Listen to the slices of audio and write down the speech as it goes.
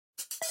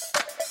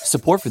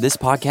Support for this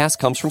podcast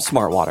comes from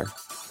Smartwater.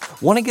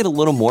 Want to get a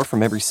little more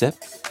from every sip?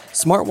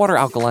 Smartwater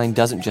Alkaline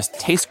doesn't just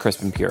taste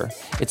crisp and pure,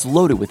 it's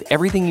loaded with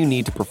everything you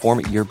need to perform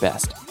at your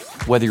best,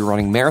 whether you're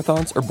running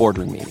marathons or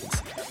boardroom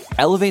meetings.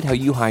 Elevate how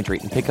you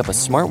hydrate and pick up a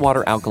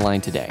Smartwater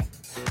Alkaline today.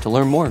 To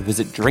learn more,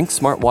 visit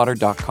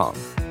drinksmartwater.com.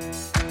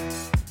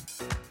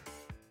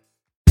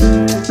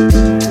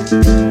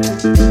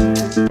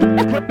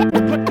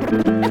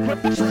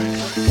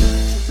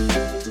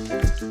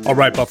 All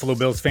right, Buffalo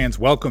Bills fans,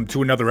 welcome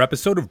to another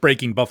episode of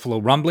Breaking Buffalo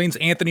Rumblings.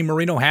 Anthony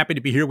Marino, happy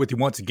to be here with you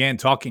once again,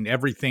 talking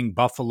everything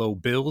Buffalo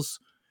Bills.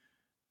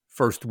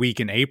 First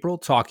week in April,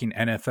 talking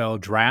NFL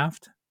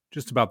draft.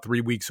 Just about 3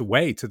 weeks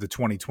away to the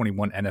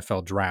 2021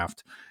 NFL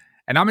draft.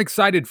 And I'm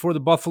excited for the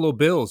Buffalo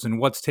Bills and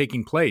what's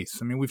taking place.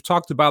 I mean, we've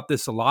talked about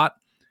this a lot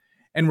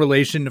in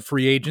relation to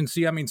free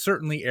agency. I mean,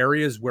 certainly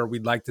areas where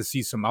we'd like to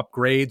see some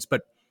upgrades,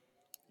 but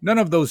none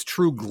of those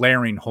true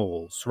glaring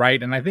holes,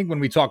 right? And I think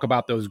when we talk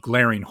about those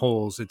glaring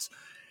holes,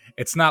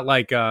 it's not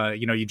like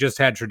you just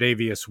had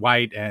Tre'Davious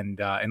White and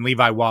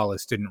Levi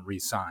Wallace didn't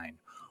re-sign,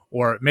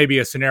 or maybe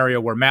a scenario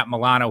where Matt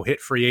Milano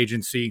hit free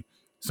agency,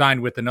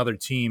 signed with another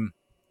team,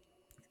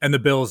 and the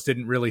Bills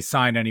didn't really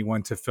sign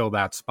anyone to fill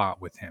that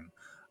spot with him.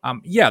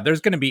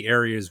 There's going to be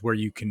areas where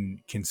you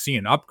can see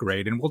an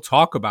upgrade, and we'll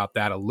talk about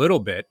that a little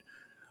bit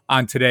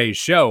on today's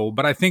show.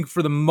 But I think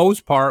for the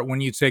most part, when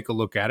you take a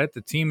look at it,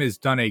 the team has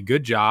done a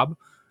good job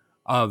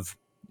of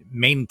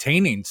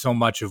maintaining so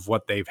much of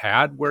what they've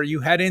had, where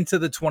you head into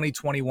the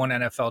 2021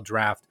 NFL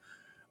draft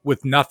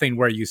with nothing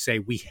where you say,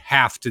 we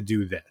have to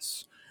do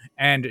this.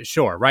 And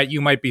sure, right, you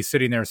might be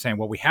sitting there saying,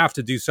 well, we have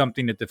to do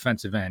something at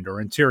defensive end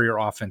or interior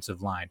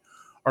offensive line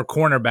or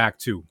cornerback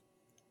too.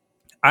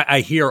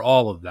 I hear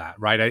all of that,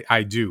 right?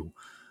 I do.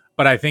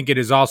 But I think it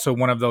is also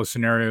one of those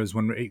scenarios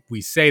when we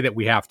say that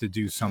we have to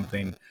do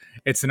something,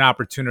 it's an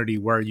opportunity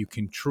where you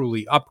can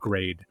truly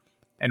upgrade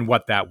and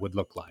what that would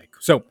look like.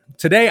 So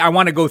today I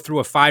want to go through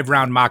a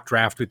 5-round mock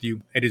draft with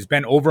you. It has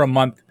been over a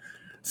month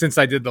since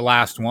I did the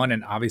last one,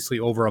 and obviously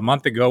over a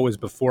month ago was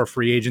before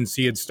free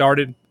agency had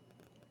started.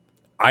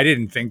 I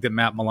didn't think that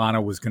Matt Milano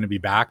was going to be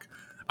back.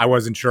 I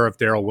wasn't sure if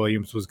Darrell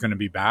Williams was going to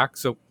be back.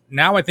 So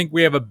now I think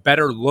we have a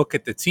better look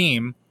at the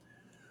team.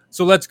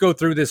 So let's go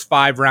through this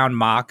 5-round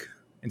mock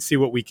and see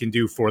what we can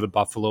do for the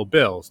Buffalo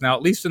Bills. Now,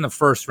 at least in the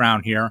first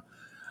round here,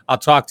 I'll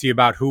talk to you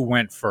about who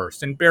went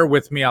first. And bear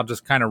with me, I'll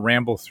just kind of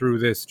ramble through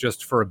this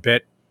just for a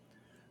bit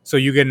so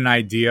you get an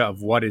idea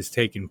of what is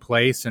taking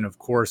place. And, of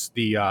course,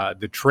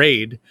 the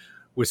trade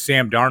with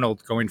Sam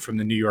Darnold going from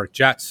the New York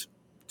Jets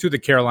to the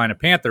Carolina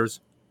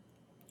Panthers,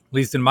 at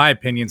least in my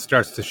opinion,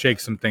 starts to shake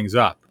some things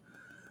up.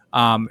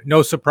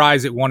 No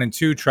surprise at 1 and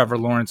 2, Trevor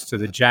Lawrence to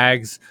the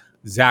Jags,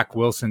 Zach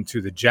Wilson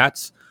to the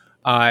Jets.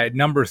 At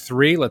number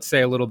 3, let's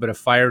say a little bit of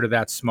fire to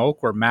that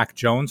smoke, where Mac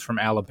Jones from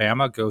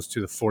Alabama goes to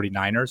the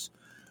 49ers.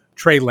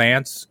 Trey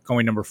Lance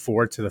going number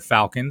 4 to the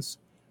Falcons.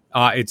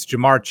 It's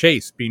Jamar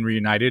Chase being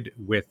reunited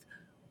with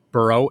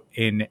Burrow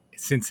in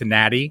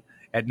Cincinnati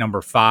at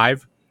number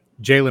 5.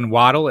 Jalen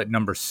Waddle at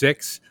number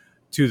 6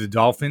 to the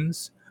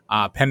Dolphins.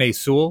 Penei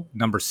Sewell,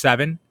 number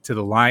 7 to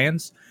the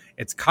Lions.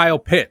 It's Kyle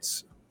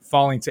Pitts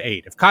falling to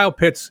 8. If Kyle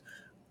Pitts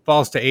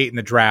falls to 8 in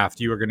the draft,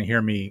 you are going to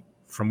hear me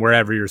from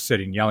wherever you're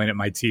sitting, yelling at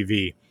my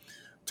TV,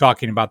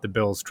 talking about the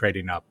Bills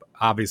trading up.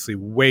 Obviously,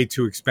 way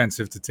too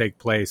expensive to take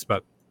place,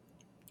 but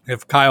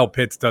if Kyle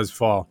Pitts does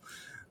fall,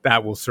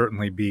 that will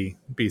certainly be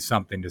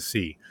something to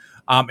see.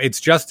 It's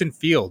Justin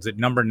Fields at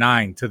number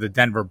 9 to the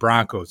Denver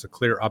Broncos, a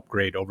clear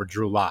upgrade over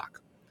Drew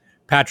Lock.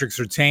 Patrick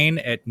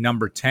Surtain at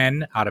number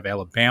 10 out of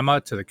Alabama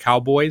to the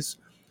Cowboys.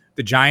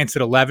 The Giants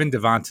at 11,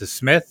 Devonta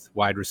Smith,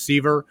 wide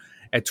receiver.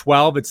 At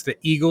 12, it's the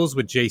Eagles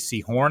with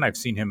J.C. Horn. I've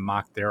seen him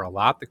mocked there a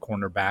lot, the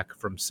cornerback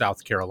from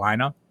South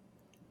Carolina.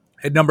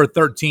 At number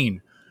 13,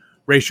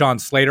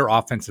 Rashawn Slater,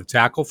 offensive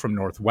tackle from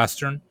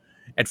Northwestern.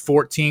 At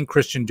 14,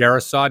 Christian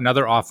Darrisaw,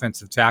 another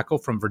offensive tackle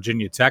from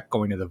Virginia Tech,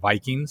 going to the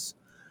Vikings.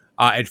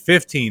 At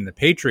 15, the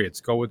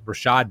Patriots go with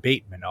Rashad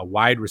Bateman, a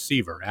wide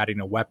receiver, adding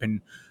a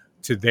weapon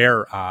to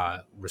their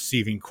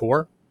receiving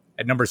core.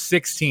 At number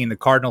 16, the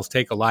Cardinals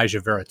take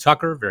Elijah Vera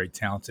Tucker, very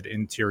talented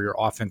interior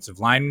offensive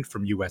lineman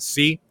from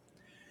USC.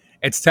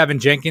 It's Tevin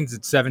Jenkins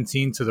at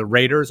 17 to the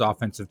Raiders,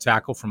 offensive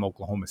tackle from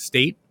Oklahoma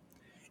State.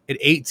 At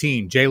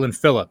 18, Jalen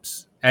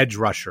Phillips, edge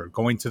rusher,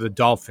 going to the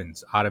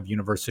Dolphins out of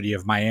University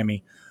of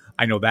Miami.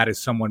 I know that is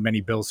someone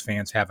many Bills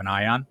fans have an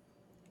eye on.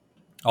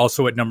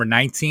 Also at number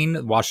 19,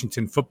 the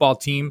Washington football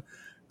team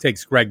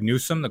takes Greg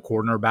Newsome, the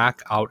cornerback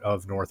out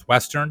of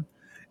Northwestern.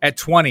 At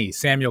 20,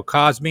 Samuel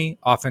Cosmi,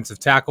 offensive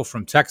tackle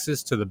from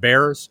Texas to the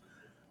Bears.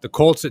 The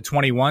Colts at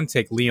 21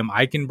 take Liam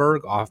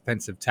Eichenberg,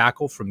 offensive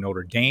tackle from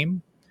Notre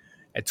Dame.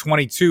 At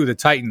 22, the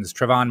Titans,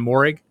 Trevon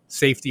Moehrig,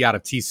 safety out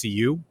of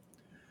TCU.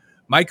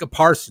 Micah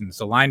Parsons,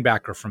 the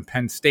linebacker from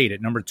Penn State,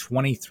 at number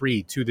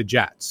 23 to the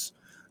Jets.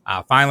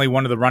 Finally,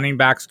 one of the running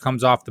backs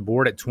comes off the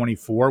board at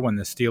 24 when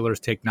the Steelers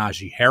take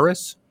Najee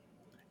Harris.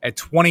 At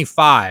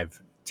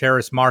 25,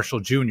 Terrace Marshall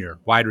Jr.,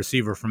 wide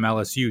receiver from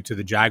LSU, to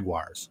the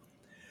Jaguars.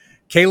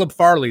 Caleb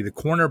Farley, the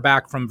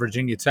cornerback from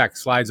Virginia Tech,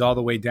 slides all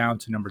the way down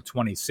to number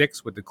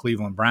 26 with the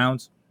Cleveland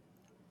Browns.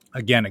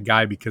 Again, a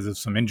guy, because of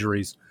some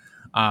injuries,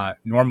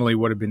 normally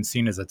would have been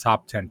seen as a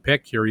top 10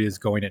 pick. Here he is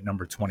going at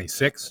number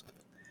 26.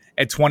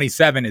 At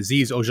 27,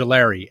 Azeez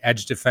Ojulari,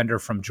 edge defender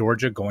from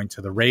Georgia, going to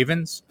the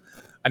Ravens.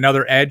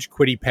 Another edge,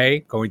 Kwity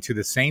Paye, going to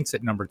the Saints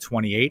at number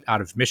 28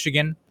 out of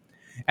Michigan.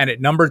 And at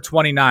number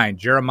 29,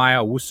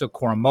 Jeremiah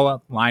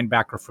Owusu-Koramoah,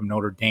 linebacker from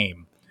Notre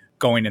Dame,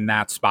 going in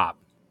that spot.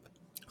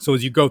 So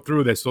as you go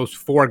through this, those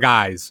four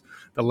guys,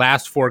 the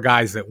last four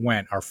guys that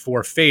went, are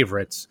four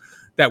favorites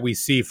that we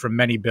see from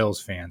many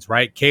Bills fans,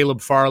 right? Caleb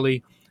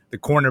Farley, the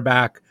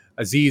cornerback,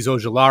 Azeez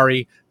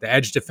Ojulari, the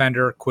edge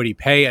defender, Kwity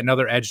Paye,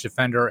 another edge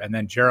defender, and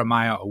then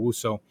Jeremiah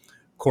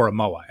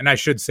Owusu-Koramoah. And I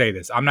should say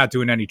this, I'm not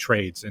doing any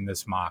trades in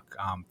this mock.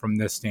 From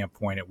this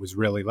standpoint, it was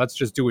really, let's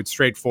just do it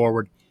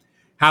straightforward,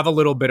 have a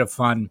little bit of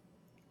fun,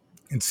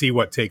 and see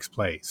what takes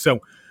place. So,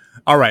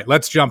 all right,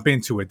 let's jump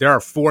into it. There are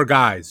four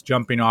guys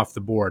jumping off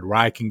the board where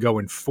I can go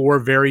in four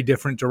very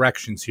different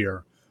directions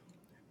here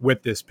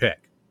with this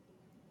pick.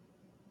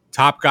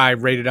 Top guy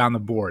rated on the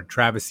board,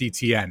 Travis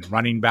Etienne,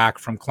 running back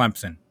from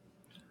Clemson.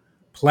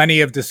 Plenty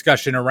of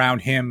discussion around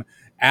him,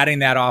 adding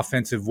that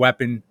offensive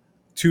weapon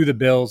to the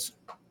Bills,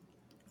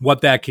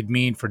 what that could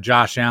mean for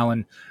Josh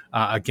Allen.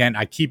 Again,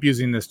 I keep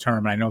using this term,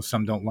 and I know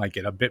some don't like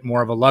it, a bit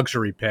more of a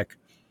luxury pick,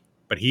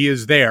 but he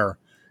is there,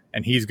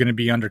 and he's going to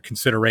be under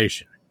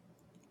consideration.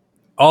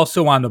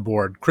 Also on the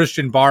board,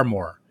 Christian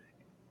Barmore,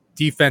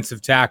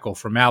 defensive tackle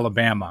from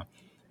Alabama.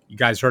 You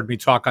guys heard me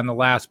talk on the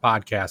last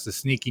podcast, a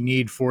sneaky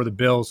need for the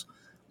Bills,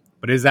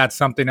 but is that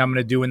something I'm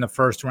going to do in the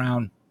first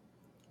round?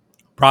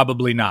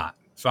 Probably not.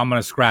 So I'm going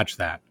to scratch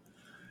that.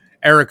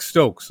 Eric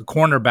Stokes, a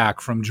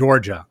cornerback from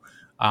Georgia.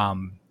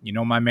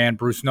 My man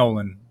Bruce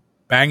Nolan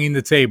banging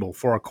the table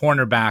for a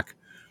cornerback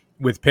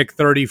with pick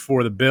 30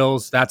 for the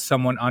Bills. That's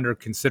someone under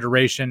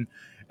consideration.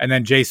 And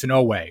then Jason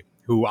Owe,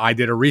 who I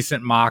did a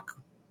recent mock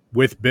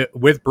with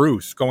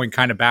Bruce, going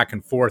kind of back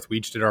and forth. We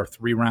each did our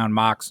 3-round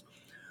mocks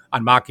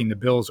on mocking the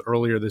Bills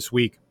earlier this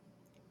week.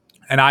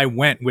 And I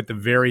went with the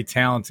very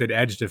talented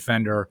edge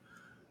defender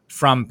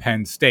from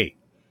Penn State.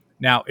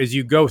 Now, as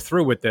you go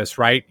through with this,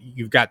 right,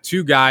 you've got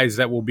two guys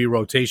that will be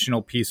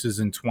rotational pieces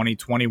in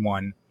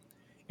 2021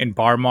 in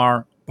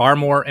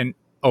Barmore and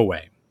Owe,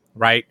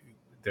 right?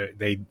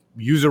 They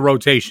use a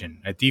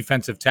rotation at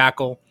defensive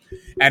tackle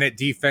and at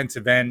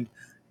defensive end.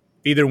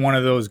 Either one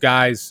of those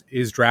guys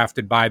is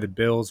drafted by the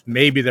Bills.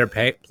 Maybe they're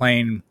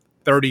playing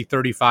 30,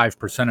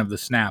 35% of the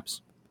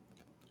snaps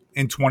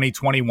in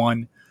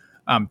 2021.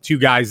 Two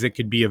guys that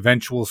could be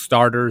eventual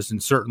starters,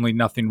 and certainly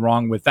nothing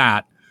wrong with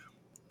that,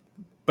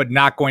 but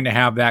not going to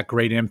have that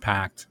great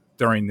impact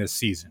during this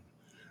season.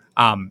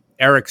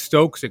 Eric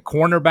Stokes at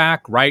cornerback,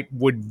 right,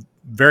 would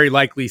very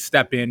likely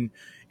step in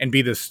and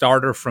be the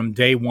starter from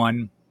day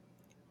one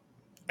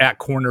at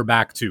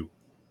cornerback too.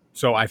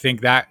 So I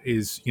think that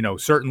is,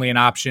 certainly an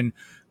option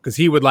because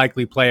he would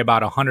likely play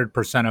about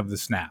 100% of the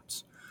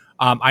snaps.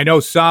 I know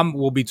some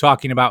will be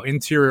talking about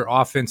interior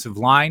offensive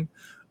line.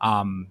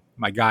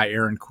 My guy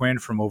Aaron Quinn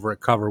from over at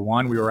Cover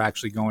One, we were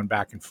actually going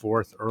back and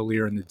forth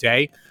earlier in the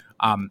day.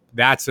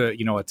 That's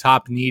a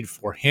top need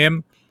for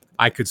him.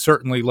 I could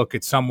certainly look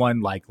at someone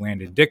like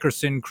Landon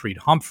Dickerson, Creed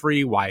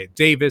Humphrey, Wyatt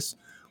Davis,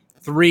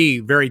 three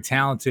very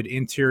talented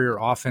interior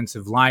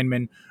offensive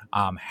linemen,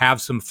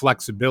 have some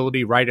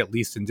flexibility, right, at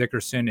least in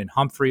Dickerson and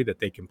Humphrey, that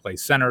they can play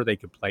center. They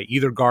could play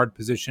either guard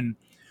position.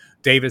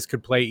 Davis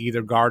could play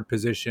either guard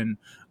position.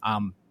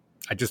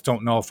 I just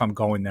don't know if I'm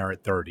going there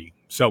at 30.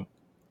 So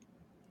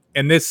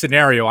in this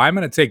scenario, I'm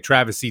going to take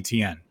Travis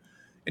Etienne.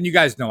 And you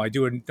guys know I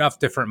do enough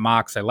different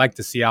mocks. I like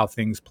to see how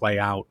things play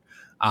out.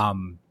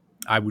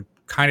 I would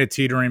kind of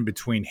teeter in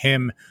between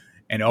him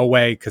and Owe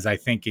because I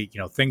think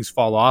things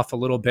fall off a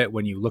little bit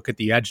when you look at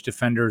the edge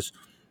defenders.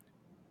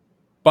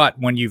 But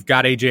when you've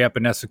got A.J.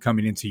 Epinesa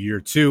coming into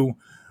year 2,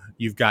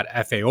 you've got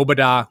Efe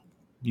Obada,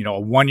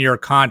 a 1-year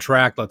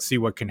contract. Let's see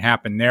what can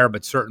happen there,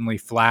 but certainly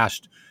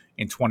flashed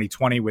in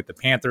 2020 with the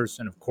Panthers.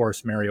 And, of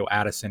course, Mario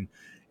Addison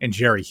and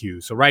Jerry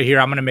Hughes. So right here,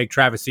 I'm going to make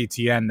Travis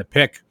Etienne the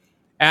pick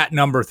at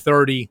number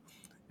 30,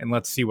 and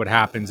let's see what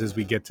happens as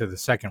we get to the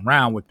second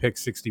round with pick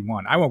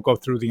 61. I won't go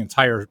through the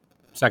entire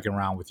second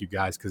round with you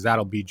guys because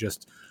that'll be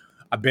just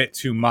a bit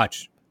too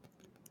much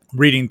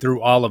reading through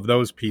all of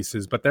those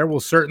pieces, but there will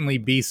certainly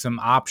be some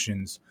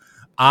options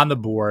on the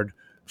board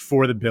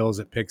for the Bills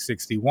at pick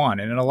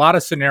 61. And in a lot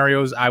of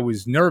scenarios, I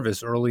was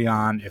nervous early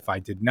on if I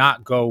did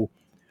not go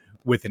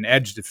with an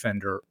edge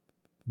defender,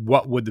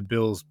 what would the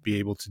Bills be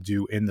able to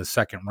do in the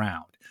second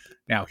round?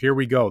 Now, here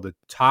we go. The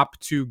top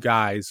two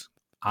guys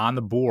on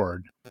the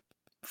board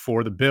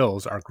for the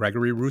Bills are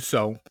Gregory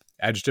Rousseau,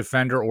 edge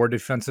defender or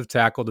defensive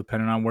tackle,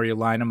 depending on where you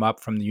line him up,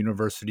 from the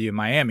University of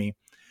Miami,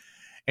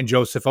 and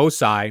Joseph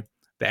Osai,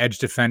 the edge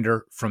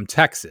defender from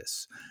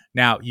Texas.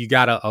 Now, you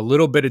got a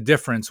little bit of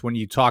difference when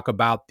you talk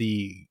about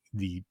the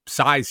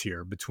size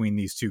here between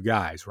these two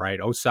guys, right?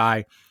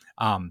 Osai,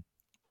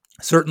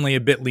 certainly a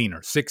bit leaner,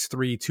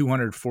 6'3",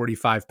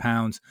 245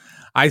 pounds.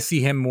 I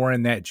see him more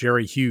in that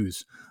Jerry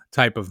Hughes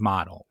type of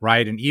model,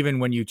 right? And even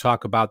when you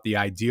talk about the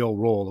ideal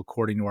role,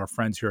 according to our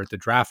friends here at the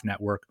Draft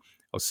Network,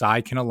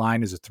 Osai can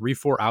align as a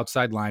 3-4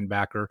 outside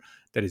linebacker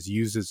that is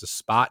used as a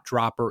spot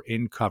dropper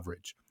in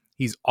coverage.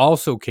 He's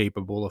also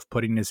capable of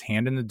putting his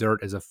hand in the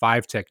dirt as a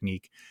 5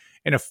 technique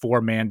in a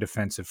 4-man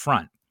defensive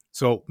front.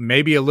 So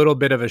maybe a little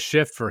bit of a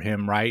shift for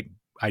him, right?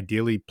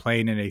 Ideally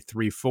playing in a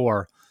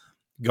 3-4,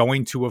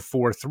 going to a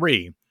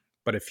 4-3.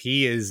 But if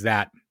he is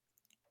that,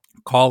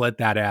 call it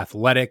that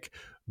athletic,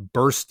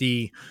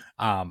 bursty,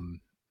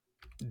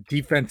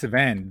 defensive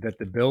end that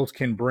the Bills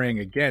can bring,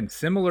 again,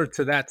 similar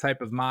to that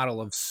type of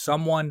model of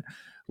someone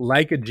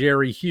like a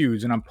Jerry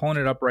Hughes. And I'm pulling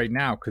it up right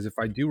now because if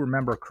I do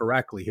remember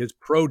correctly, his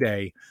pro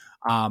day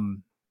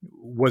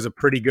was a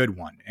pretty good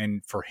one.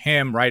 And for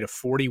him, right, a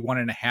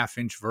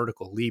 41.5-inch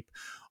vertical leap,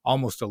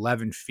 almost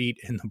 11 feet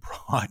in the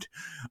broad.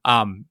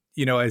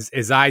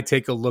 As I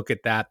take a look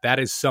at that, that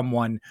is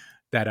someone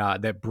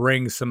that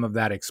brings some of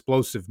that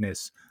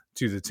explosiveness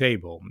to the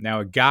table.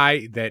 Now, a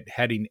guy that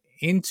heading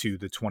into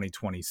the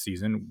 2020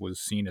 season was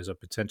seen as a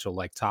potential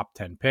like top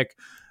 10 pick,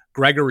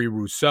 Gregory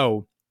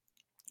Rousseau,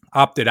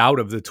 opted out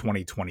of the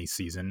 2020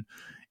 season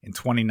in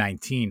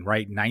 2019,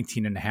 right?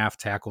 19 and a half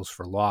tackles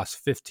for loss,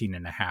 15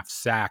 and a half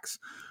sacks,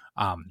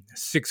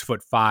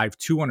 6'5",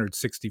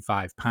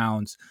 265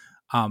 pounds,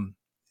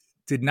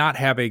 did not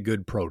have a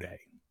good pro day.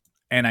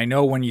 And I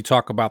know when you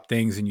talk about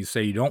things and you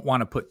say you don't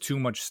want to put too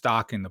much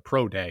stock in the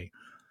pro day,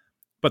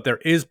 but there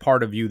is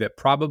part of you that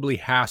probably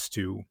has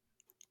to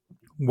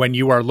when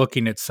you are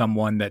looking at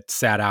someone that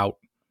sat out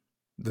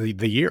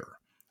the year.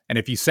 And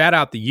if you sat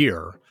out the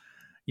year,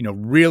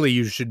 really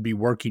you should be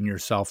working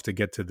yourself to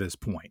get to this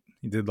point.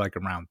 He did like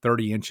around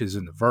 30 inches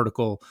in the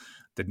vertical,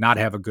 did not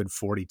have a good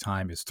 40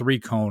 time, his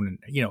 3-cone.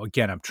 And,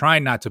 again, I'm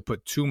trying not to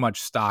put too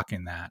much stock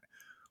in that.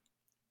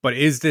 But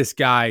is this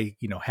guy,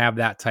 have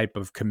that type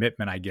of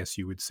commitment, I guess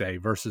you would say,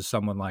 versus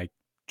someone like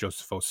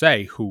Joseph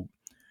Osai, who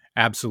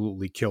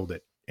absolutely killed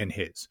it in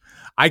his.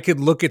 I could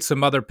look at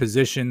some other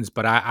positions,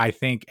 but I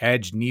think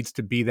edge needs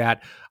to be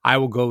that. I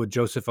will go with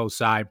Joseph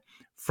Osai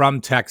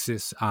from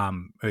Texas.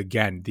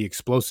 Again, the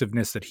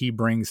explosiveness that he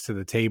brings to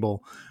the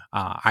table,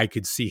 I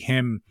could see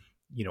him,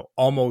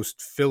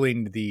 almost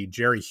filling the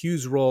Jerry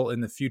Hughes role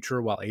in the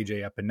future while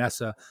AJ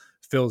Epinesa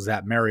fills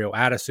that Mario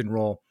Addison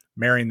role,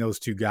 marrying those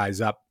two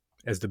guys up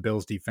as the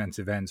Bills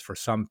defensive ends for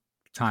some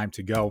time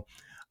to go.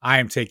 I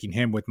am taking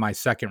him with my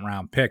second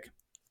round pick,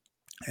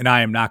 and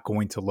I am not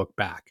going to look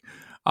back.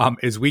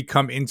 As we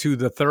come into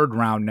the third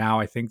round now,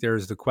 I think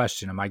there's the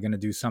question, am I going to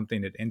do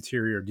something at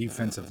interior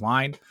defensive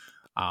line?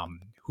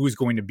 Who's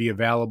going to be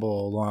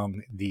available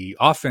along the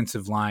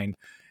offensive line?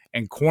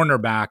 And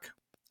cornerback,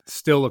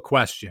 still a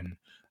question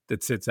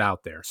that sits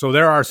out there. So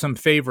there are some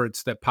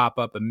favorites that pop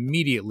up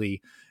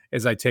immediately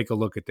as I take a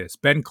look at this.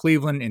 Ben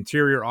Cleveland,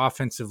 interior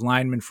offensive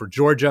lineman for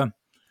Georgia,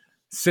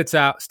 stands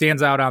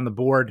out on the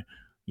board.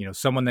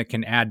 Someone that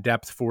can add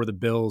depth for the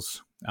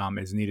Bills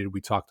as needed.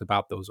 We talked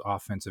about those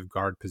offensive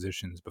guard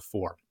positions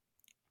before.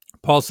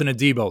 Paulson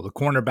Adebo, the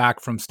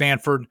cornerback from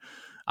Stanford.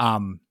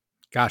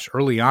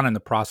 Early on in the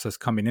process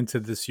coming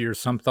into this year,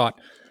 some thought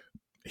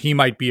he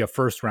might be a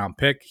first-round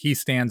pick. He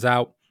stands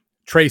out.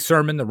 Trey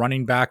Sermon, the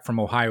running back from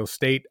Ohio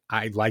State.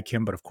 I like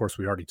him, but of course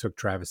we already took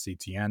Travis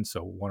Etienne,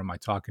 so what am I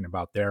talking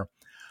about there?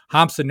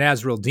 Hamza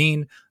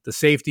Nasruddin, the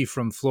safety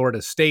from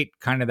Florida State,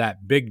 kind of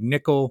that big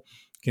nickel,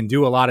 can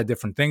do a lot of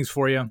different things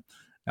for you.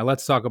 Now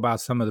let's talk about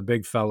some of the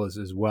big fellas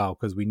as well,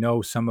 because we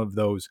know some of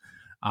those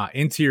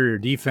interior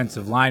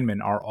defensive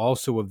linemen are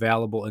also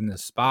available in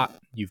this spot.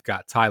 You've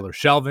got Tyler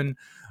Shelvin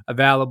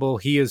available.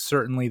 He is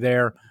certainly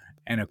there.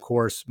 And of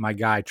course, my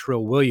guy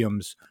Trill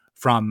Williams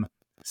from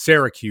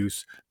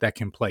Syracuse that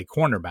can play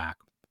cornerback.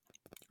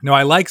 Now,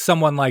 I like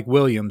someone like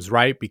Williams,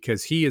 right?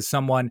 Because he is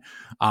someone,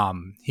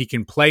 he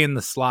can play in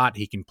the slot.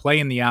 He can play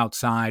in the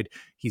outside.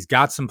 He's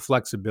got some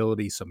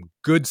flexibility, some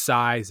good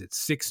size at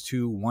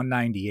 6'2",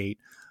 198.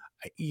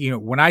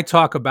 When I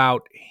talk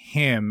about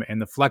him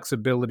and the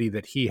flexibility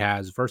that he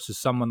has versus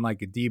someone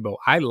like Adebo,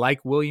 I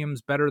like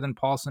Williams better than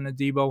Paulson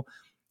Adebo.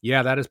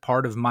 Yeah, that is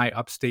part of my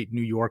upstate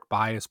New York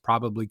bias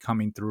probably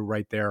coming through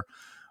right there.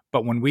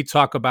 But when we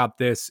talk about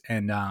this,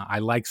 and I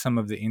like some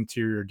of the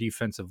interior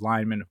defensive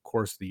linemen, of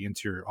course, the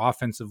interior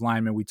offensive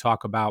linemen we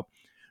talk about,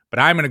 but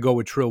I'm going to go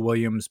with Trill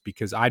Williams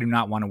because I do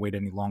not want to wait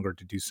any longer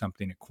to do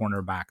something at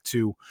cornerback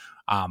too.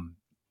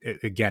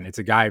 Again, it's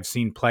a guy I've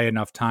seen play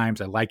enough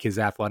times. I like his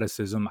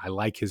athleticism. I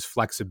like his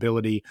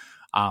flexibility.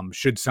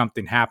 Should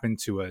something happen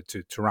to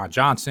Teron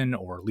Johnson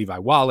or Levi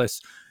Wallace,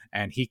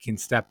 and he can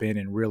step in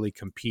and really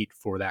compete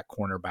for that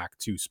cornerback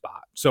 2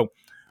 spot. So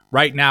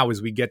right now,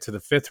 as we get to the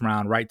 5th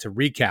round, right, to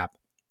recap,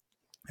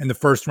 in the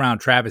 1st round,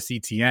 Travis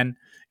Etienne.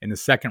 In the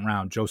 2nd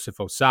round, Joseph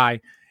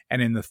Osai.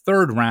 And in the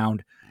 3rd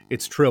round,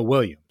 it's Trill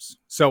Williams.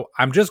 So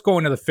I'm just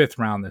going to the 5th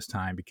round this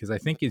time because I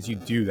think as you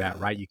do that,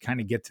 right, you kind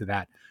of get to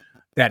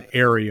that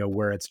area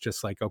where it's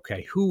just like,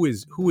 okay, who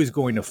is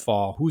going to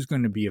fall? Who's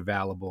going to be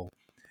available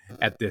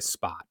at this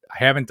spot?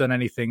 I haven't done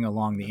anything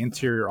along the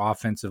interior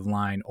offensive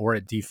line or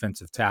at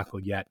defensive tackle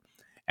yet.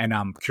 And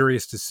I'm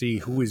curious to see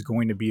who is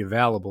going to be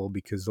available,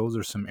 because those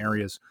are some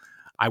areas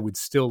I would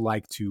still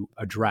like to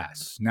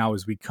address. Now,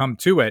 as we come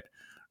to it,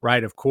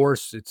 right, of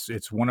course,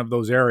 it's one of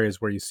those areas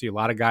where you see a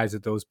lot of guys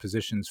at those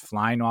positions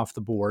flying off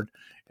the board,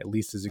 at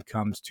least as it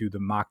comes to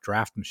the mock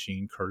draft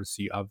machine,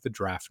 courtesy of the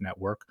Draft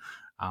Network.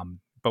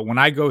 But when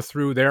I go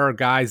through, there are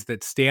guys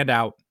that stand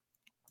out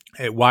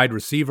at wide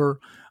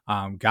receiver,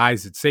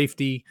 guys at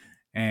safety,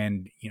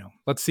 and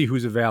let's see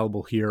who's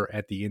available here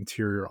at the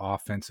interior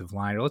offensive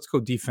line. Or let's go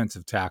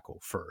defensive tackle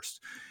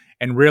first.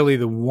 And really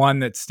the one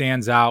that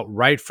stands out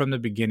right from the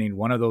beginning,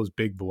 one of those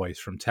big boys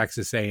from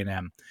Texas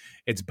A&M,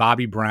 it's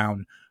Bobby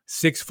Brown,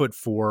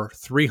 6'4",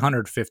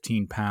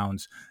 315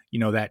 pounds,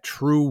 that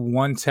true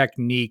one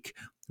technique,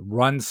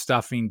 run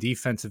stuffing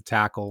defensive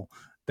tackle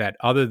that,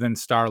 other than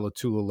Star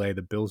Lotulelei,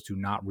 the Bills do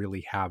not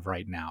really have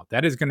right now.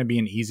 That is going to be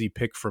an easy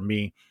pick for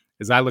me,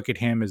 as I look at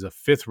him as a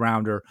fifth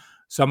rounder,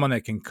 someone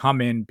that can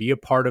come in, be a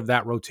part of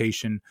that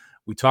rotation.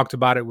 We talked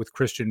about it with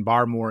Christian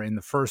Barmore in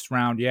the first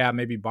round. Yeah,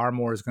 maybe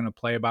Barmore is going to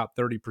play about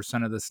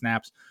 30% of the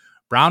snaps.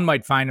 Brown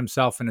might find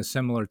himself in a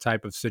similar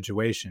type of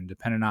situation,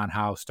 depending on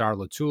how Star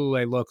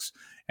Lotulelei looks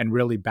and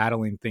really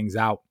battling things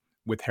out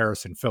with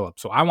Harrison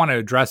Phillips. So I want to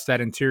address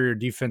that interior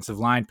defensive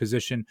line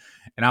position,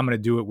 and I'm going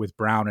to do it with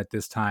Brown at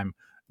this time,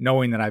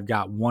 knowing that I've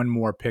got one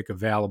more pick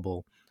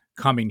available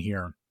coming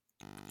here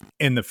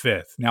in the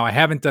fifth. Now, I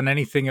haven't done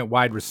anything at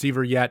wide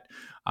receiver yet.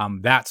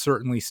 That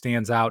certainly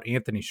stands out.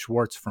 Anthony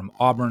Schwartz from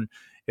Auburn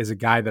is a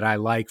guy that I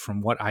like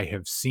from what I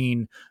have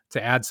seen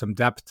to add some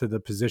depth to the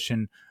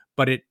position,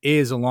 but it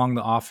is along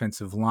the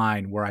offensive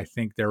line where I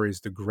think there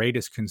is the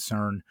greatest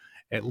concern,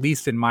 at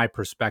least in my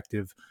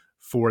perspective,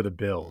 for the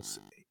Bills.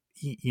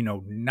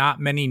 Not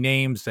many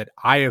names that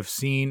I have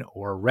seen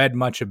or read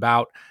much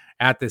about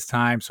at this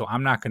time, so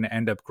I'm not going to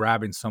end up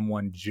grabbing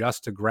someone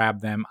just to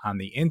grab them on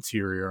the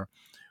interior.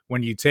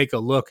 When you take a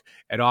look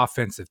at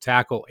offensive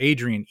tackle,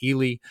 Adrian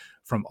Ely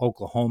from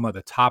Oklahoma,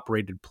 the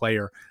top-rated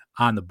player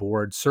on the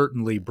board,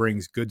 certainly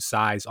brings good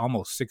size,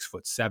 almost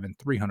 6'7",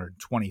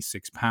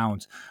 326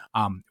 pounds,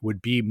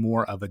 would be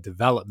more of a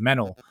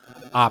developmental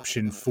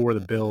option for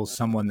the Bills,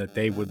 someone that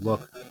they would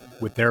look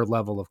with their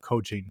level of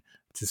coaching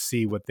to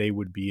see what they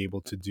would be able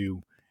to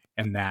do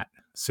in that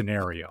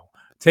scenario.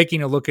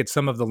 Taking a look at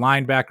some of the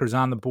linebackers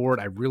on the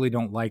board, I really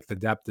don't like the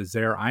depth is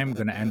there. I'm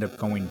going to end up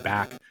going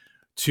back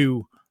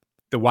to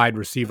the wide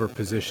receiver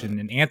position,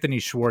 and Anthony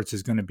Schwartz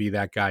is going to be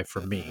that guy for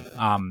me.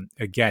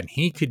 Again,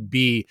 he could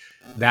be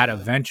that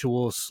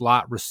eventual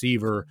slot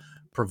receiver,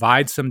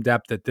 provide some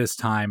depth at this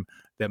time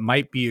that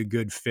might be a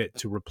good fit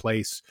to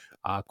replace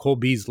Cole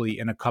Beasley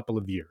in a couple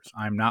of years.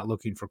 I'm not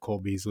looking for Cole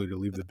Beasley to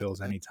leave the Bills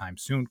anytime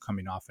soon,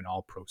 coming off an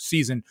all-pro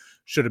season.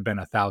 Should have been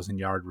a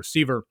 1,000-yard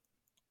receiver.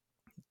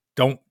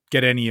 Don't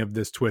get any of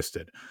this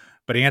twisted.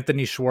 But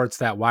Anthony Schwartz,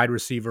 that wide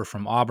receiver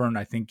from Auburn,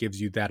 I think gives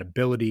you that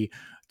ability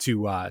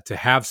to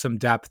have some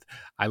depth.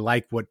 I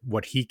like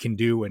what he can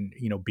do, and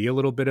be a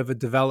little bit of a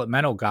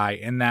developmental guy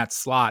in that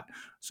slot.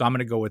 So I'm going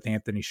to go with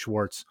Anthony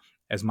Schwartz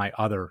as my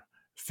other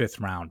fifth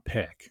round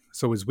pick.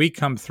 So as we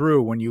come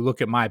through, when you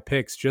look at my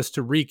picks, just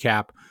to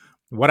recap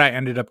what I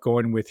ended up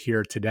going with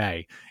here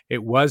today,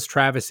 it was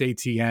Travis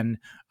Etienne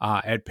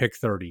at pick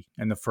 30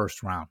 in the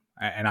first round.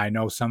 And I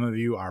know some of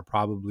you are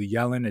probably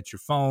yelling at your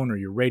phone or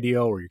your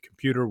radio or your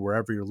computer,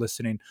 wherever you're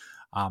listening.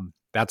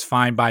 That's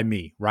fine by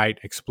me, right?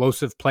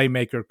 Explosive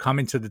playmaker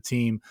coming to the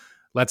team.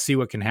 Let's see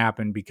what can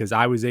happen, because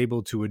I was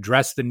able to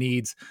address the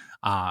needs,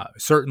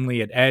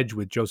 certainly at edge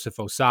with Joseph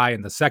Osai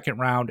in the second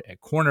round, at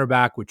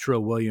cornerback with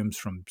Trill Williams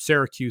from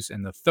Syracuse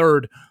in the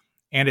third,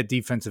 and at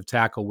defensive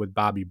tackle with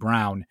Bobby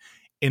Brown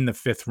in the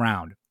fifth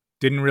round.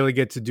 Didn't really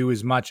get to do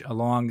as much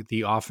along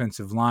the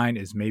offensive line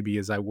as maybe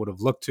as I would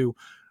have looked to,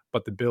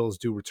 but the Bills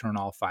do return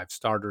all five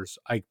starters.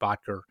 Ike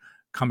Boettger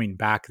coming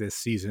back this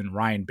season.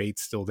 Ryan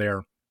Bates still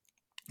there.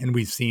 And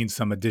we've seen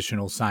some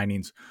additional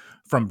signings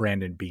from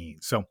Brandon Beane.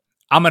 So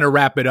I'm going to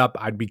wrap it up.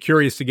 I'd be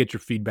curious to get your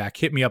feedback.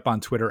 Hit me up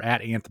on Twitter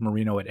at Anthony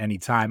Marino at any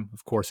time.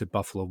 Of course, at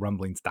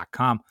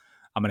BuffaloRumblings.com.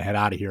 I'm going to head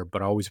out of here,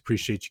 but I always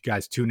appreciate you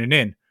guys tuning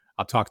in.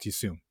 I'll talk to you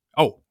soon.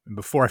 Oh, and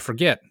before I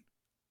forget,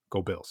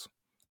 go Bills.